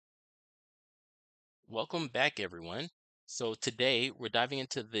Welcome back, everyone. So, today we're diving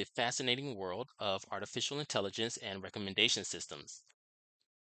into the fascinating world of artificial intelligence and recommendation systems.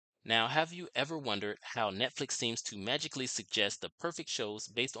 Now, have you ever wondered how Netflix seems to magically suggest the perfect shows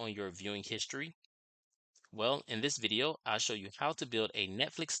based on your viewing history? Well, in this video, I'll show you how to build a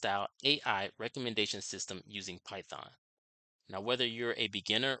Netflix style AI recommendation system using Python. Now, whether you're a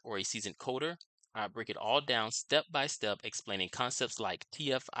beginner or a seasoned coder, I'll break it all down step by step, explaining concepts like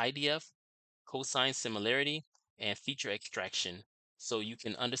TF-IDF, cosine similarity, and feature extraction so you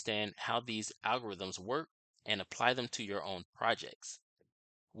can understand how these algorithms work and apply them to your own projects.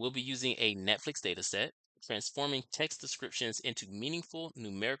 We'll be using a Netflix dataset, transforming text descriptions into meaningful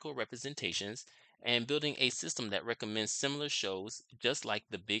numerical representations, and building a system that recommends similar shows just like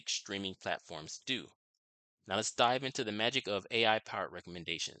the big streaming platforms do. Now let's dive into the magic of AI powered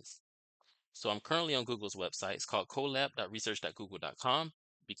recommendations. So I'm currently on Google's website. It's called colab.research.google.com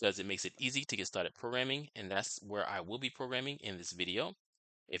because it makes it easy to get started programming, and that's where I will be programming in this video.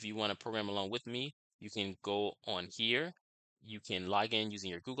 If you want to program along with me, you can go on here. You can log in using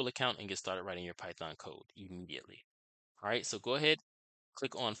your Google account and get started writing your Python code immediately. All right, so go ahead,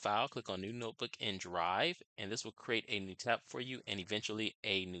 click on File, click on New Notebook in Drive, and this will create a new tab for you, and eventually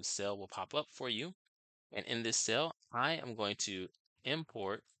a new cell will pop up for you. And in this cell, I am going to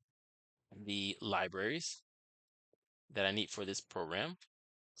import the libraries that I need for this program.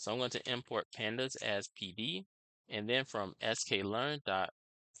 So I'm going to import pandas as PD, and then from sklearn dot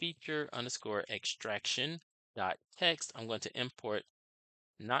feature underscore extraction dot text, I'm going to import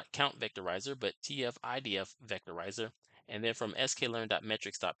not count vectorizer, but TF-IDF vectorizer. And then from sklearn dot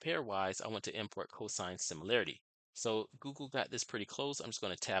metrics dot pairwise, I want to import cosine similarity. So Google got this pretty close. I'm just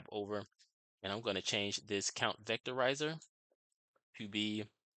going to tab over and I'm going to change this count vectorizer to be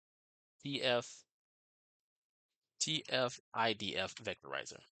TF TF-IDF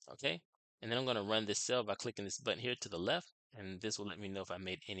vectorizer, okay? And then I'm gonna run this cell by clicking this button here to the left, and this will let me know if I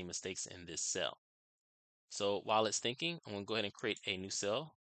made any mistakes in this cell. So while it's thinking, I'm gonna go ahead and create a new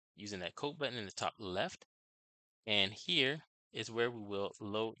cell using that code button in the top left. And here is where we will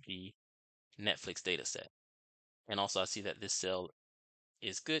load the Netflix data set. And also I see that this cell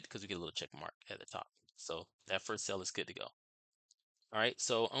is good because we get a little check mark at the top. So that first cell is good to go. All right,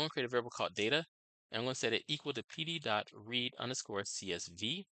 so I'm gonna create a variable called data, and I'm gonna set it equal to pd.read underscore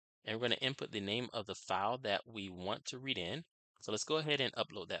CSV, and we're gonna input the name of the file that we want to read in. So let's go ahead and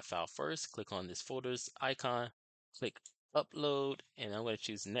upload that file first. Click on this folders icon, click upload, and I'm gonna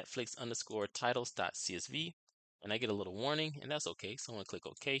choose Netflix underscore titles.csv, and I get a little warning, and that's okay. So I'm gonna click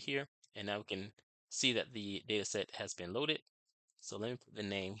OK here, and now we can see that the data set has been loaded. So let me put the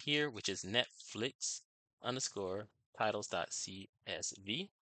name here, which is Netflix underscore titles.csv.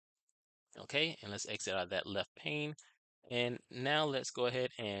 Okay, and let's exit out of that left pane. And now let's go ahead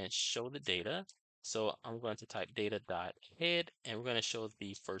and show the data. So I'm going to type data.head, and we're going to show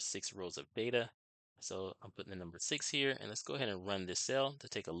the first 6 rows of data. So I'm putting the number 6 here, and let's go ahead and run this cell to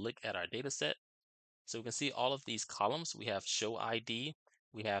take a look at our data set. So we can see all of these columns. We have show ID,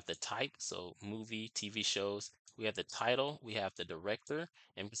 we have the type, so movie, TV shows, we have the title, we have the director,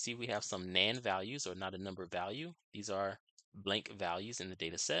 and we can see we have some NaN values or not a number value. These are blank values in the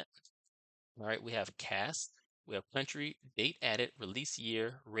data set. All right, we have cast, we have country, date added, release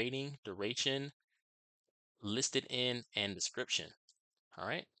year, rating, duration, listed in, and description. All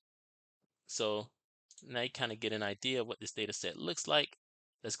right, so now you kind of get an idea of what this data set looks like.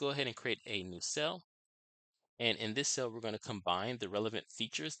 Let's go ahead and create a new cell. And in this cell, we're going to combine the relevant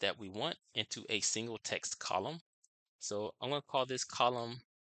features that we want into a single text column. So I'm going to call this column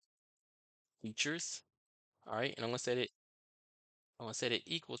features. All right, and I'm going to set it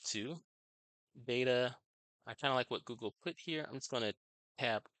equal to data. I kind of like what Google put here. I'm just going to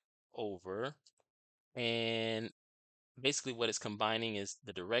tab over, and basically what it's combining is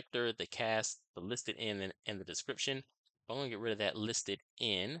the director, the cast, the listed in, and the description. I'm going to get rid of that listed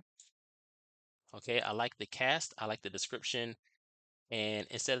in. Okay, I like the cast, I like the description, and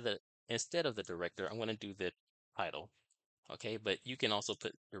instead of the director, I'm going to do the title. Okay, but you can also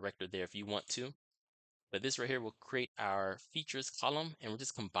put director there if you want to. But this right here will create our features column, and we're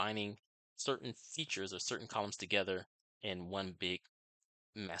just combining certain features or certain columns together in one big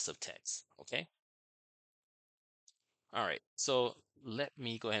massive text. Okay. All right. So let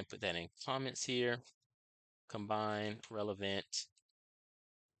me go ahead and put that in comments here. Combine relevant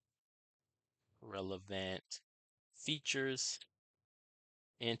features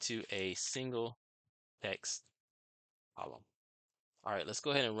into a single text column. All right, let's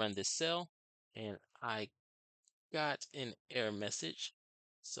go ahead and run this cell. And I got an error message.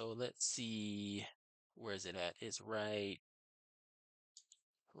 So let's see, where is it at? It's right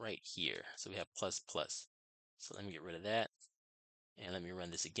right here. So we have plus plus. So let me get rid of that and let me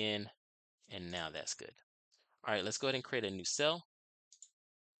run this again. And now that's good. All right, let's go ahead and create a new cell.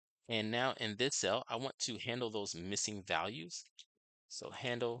 And now in this cell, I want to handle those missing values. So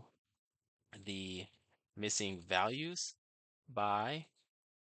handle the missing values by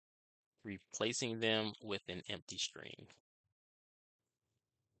replacing them with an empty string.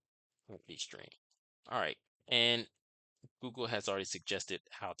 Empty string. All right. And Google has already suggested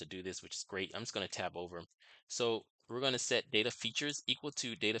how to do this, which is great. I'm just going to tab over. So we're going to set data features equal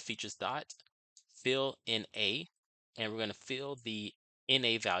to data features dot fill NA, and we're going to fill the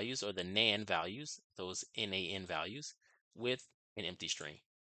NA values or the NaN values, those NaN values, with an empty string.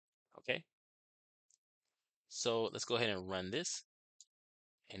 Okay. So let's go ahead and run this.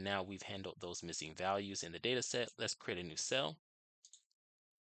 And now we've handled those missing values in the data set. Let's create a new cell.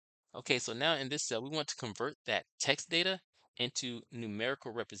 Okay, so now in this cell, we want to convert that text data into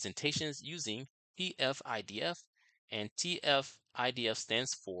numerical representations using TF-IDF. And TF-IDF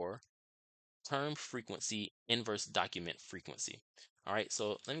stands for term frequency inverse document frequency. All right,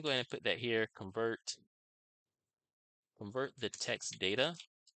 so let me go ahead and put that here. Convert the text data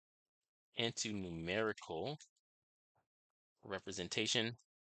into numerical representation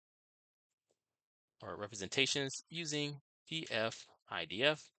or representations using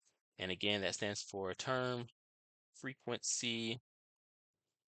TF-IDF. And again, that stands for term frequency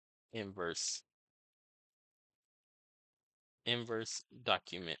inverse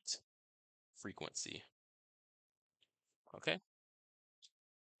document frequency. Okay.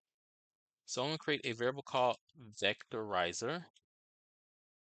 So I'm going to create a variable called vectorizer,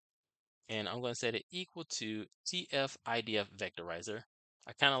 and I'm going to set it equal to TF-IDF vectorizer.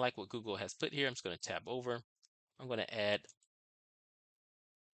 I kind of like what Google has put here. I'm just going to tab over. I'm going to add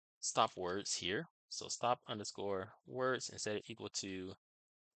stop words here. So stop underscore words and set it equal to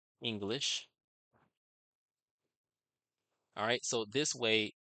English. All right. So this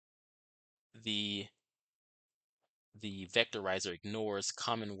way, the vectorizer ignores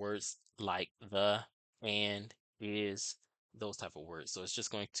common words like the, and, is, those type of words. So it's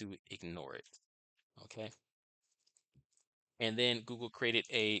just going to ignore it. Okay. And then Google created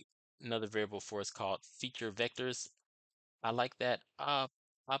another variable for us called feature vectors. I like that. I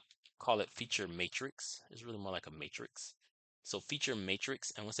call it feature matrix. It's really more like a matrix. So feature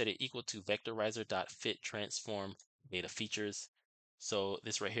matrix, and we'll set it equal to vectorizer.fit transform data features. So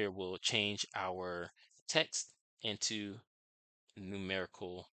this right here will change our text into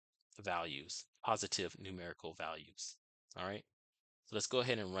numerical values, positive numerical values. All right. So let's go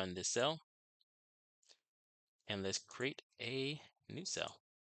ahead and run this cell, and let's create a new cell.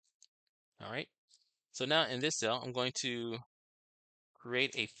 All right. So now in this cell, I'm going to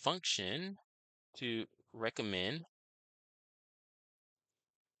create a function to recommend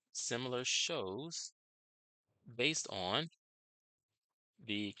similar shows based on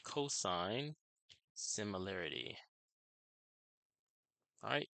the cosine similarity. All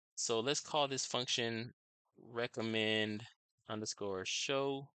right. So let's call this function recommend underscore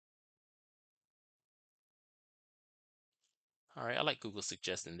show. All right. I like Google's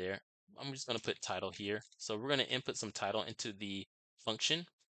suggestion there. I'm just going to put title here. So we're going to input some title into the function,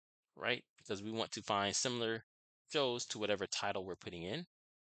 right? Because we want to find similar shows to whatever title we're putting in.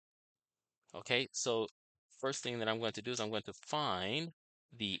 Okay, so first thing that I'm going to do is I'm going to find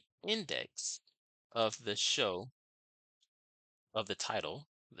the index of the show of the title,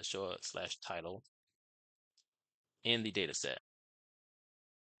 the show slash title in the data set.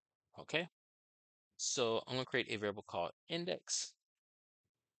 Okay, so I'm going to create a variable called index,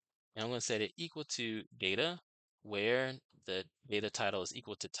 and I'm going to set it equal to data where the data title is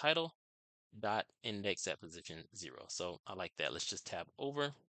equal to title dot index at position 0. So I like that. Let's just tab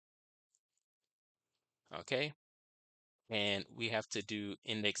over. Okay, and we have to do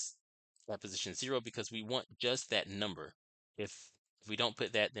index at position 0 because we want just that number. If we don't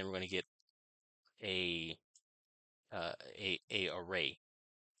put that, then we're going to get a array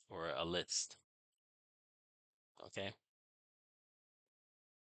or a list. Okay.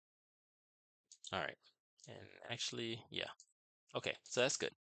 All right. And actually, yeah. Okay. So that's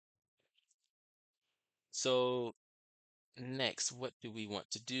good. So next, what do we want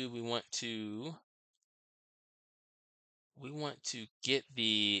to do? We want to get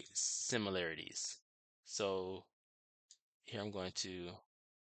the similarities. So here I'm going to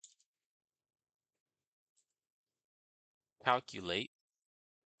calculate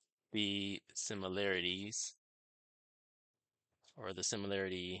the similarities or the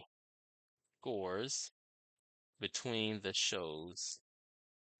similarity scores between the shows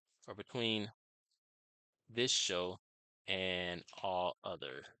or between this show and all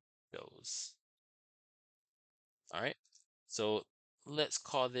other shows. All right. So let's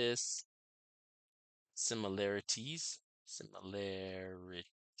call this similarities. Similarities.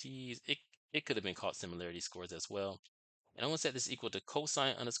 It could have been called similarity scores as well. And I'm going to set this equal to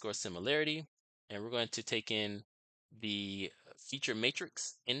cosine underscore similarity. And we're going to take in the feature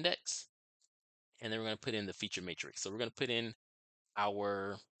matrix index. And then we're going to put in the feature matrix. So we're going to put in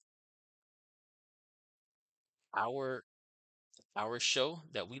our our our show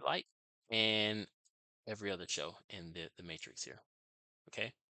that we like and every other show in the matrix here.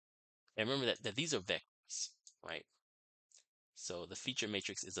 Okay. And remember that these are vectors, right? So the feature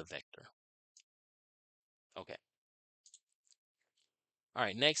matrix is a vector. Okay. All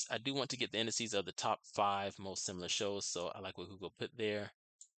right, next, I do want to get the indices of the top 5 most similar shows. So I like what Google put there,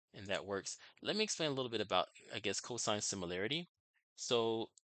 and that works. Let me explain a little bit about, I guess, cosine similarity. So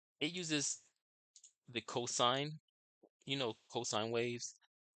it uses the cosine, cosine waves.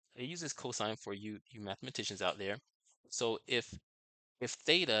 It uses cosine for you mathematicians out there. So if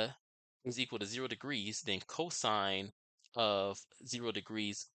theta is equal to 0 degrees, then cosine of 0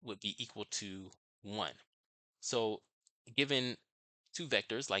 degrees would be equal to 1. So given two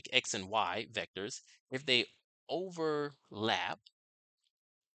vectors like x and y vectors, if they overlap,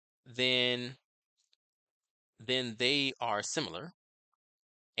 then they are similar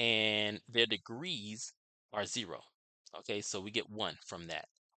and their degrees are 0. Okay, so we get 1 from that,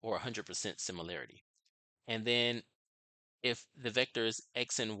 or 100% similarity. And then if the vectors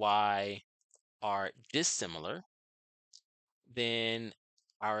x and y are dissimilar, then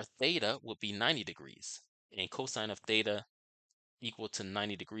our theta would be 90 degrees. And cosine of theta equal to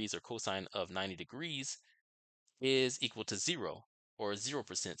 90 degrees, or cosine of 90 degrees, is equal to 0, or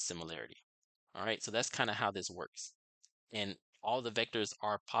 0% similarity. All right, so that's kind of how this works. And all the vectors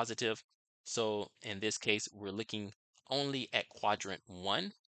are positive. So in this case, we're looking only at quadrant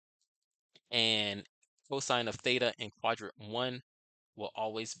 1. And cosine of theta in quadrant 1 will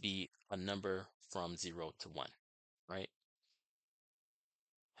always be a number from 0 to 1, right?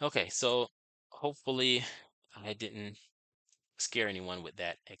 Okay, so hopefully I didn't scare anyone with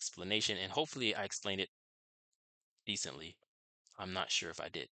that explanation, and hopefully I explained it decently. I'm not sure if I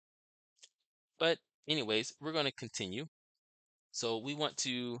did. But anyways, we're going to continue. So we want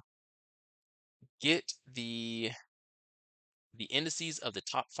to get the indices of the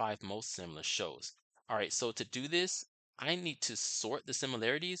top 5 most similar shows. All right, so to do this, I need to sort the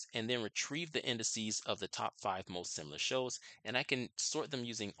similarities and then retrieve the indices of the top 5 most similar shows, and I can sort them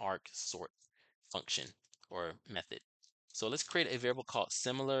using arg sort function or method. So let's create a variable called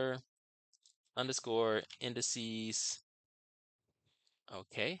similar underscore indices.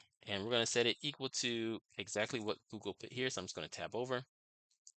 Okay, and we're going to set it equal to exactly what Google put here. So I'm just going to tab over.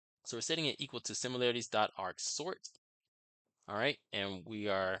 So we're setting it equal to similarities.argsort. All right, and we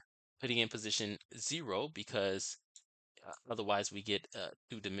are putting in position 0 because otherwise we get a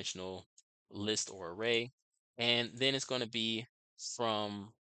two-dimensional list or array. And then it's going to be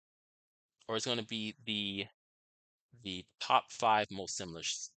from, or it's going to be the top 5 most similar,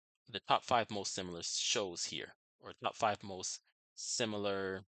 the top 5 most similar shows here, or top 5 most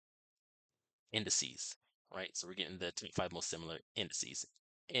similar indices, right? So we're getting the top 5 most similar indices,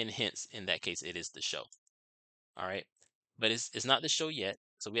 and hence in that case it is the show. All right, but it's not the show yet,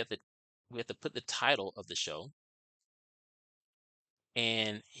 so we have to put the title of the show,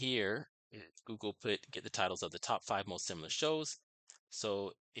 and here Google put get the titles of the top 5 most similar shows.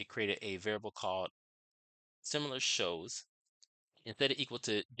 So it created a variable called similar shows and set it equal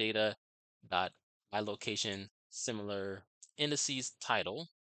to data dot iLocation similar indices title,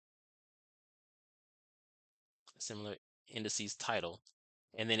 similar indices title,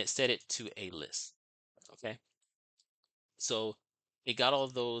 and then it set it to a list. Okay, so it got all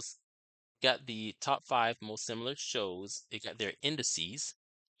of those, got the top 5 most similar shows, it got their indices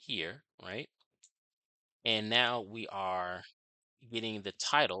here, right? And now we are getting the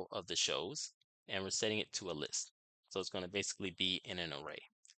title of the shows and we're setting it to a list. So it's going to basically be in an array.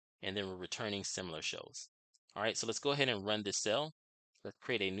 And then we're returning similar shows. All right, so let's go ahead and run this cell. Let's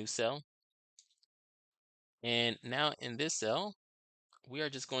create a new cell. And now in this cell, we are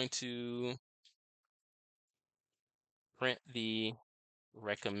just going to print the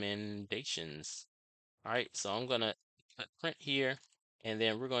recommendations. All right, so I'm going to print here, and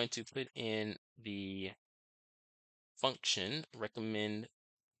then we're going to put in the function recommend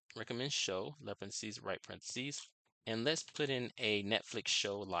show, left parentheses, right parentheses, and let's put in a Netflix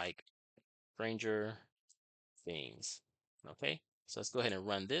show like Stranger Things. Okay, so let's go ahead and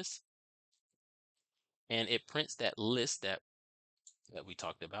run this, and it prints that list that we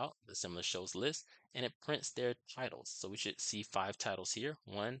talked about, the similar shows list, and it prints their titles. So we should see 5 titles here.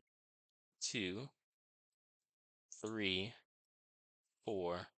 1, 2, 3,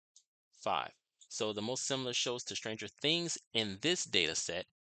 4, 5. So the most similar shows to Stranger Things in this data set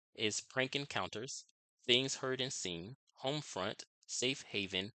is Prank Encounters, Things Heard and Seen, Homefront, Safe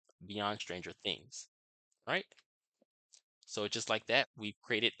Haven, Beyond Stranger Things. Right? So just like that, we've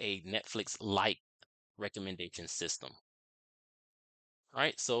created a Netflix-like recommendation system. All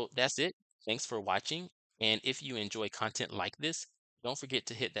right, so that's it. Thanks for watching. And if you enjoy content like this, don't forget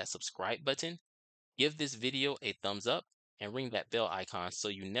to hit that subscribe button, give this video a thumbs up, and ring that bell icon so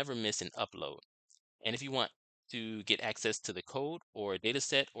you never miss an upload. And if you want to get access to the code or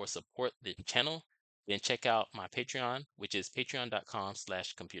dataset or support the channel, then check out my Patreon, which is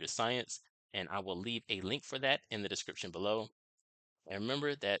patreon.com/computerscience. And I will leave a link for that in the description below. And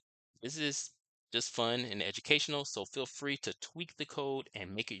remember that this is just fun and educational, so feel free to tweak the code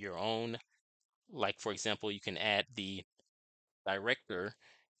and make it your own. Like, for example, you can add the director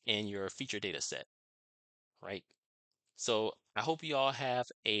in your feature data set, right? So I hope you all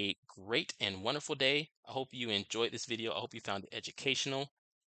have a great and wonderful day. I hope you enjoyed this video. I hope you found it educational,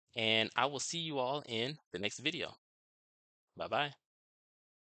 and I will see you all in the next video. Bye-bye.